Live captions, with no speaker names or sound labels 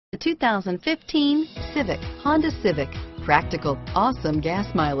The 2015 Civic, Honda Civic. Practical, awesome gas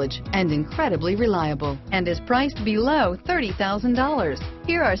mileage, and incredibly reliable, and is priced below $30,000.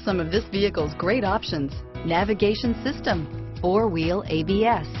 Here are some of this vehicle's great options: navigation system, four-wheel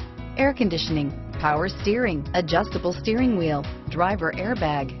ABS, air conditioning, power steering, adjustable steering wheel, driver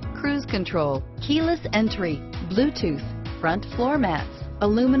airbag, cruise control, keyless entry, Bluetooth, front floor mats,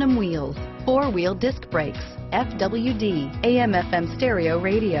 aluminum wheels, four-wheel disc brakes, FWD, AM/FM stereo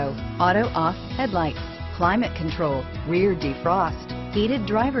radio, auto-off headlights, climate control, rear defrost, heated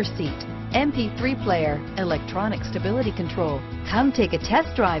driver's seat, MP3 player, electronic stability control. Come take a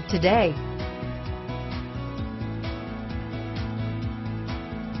test drive today.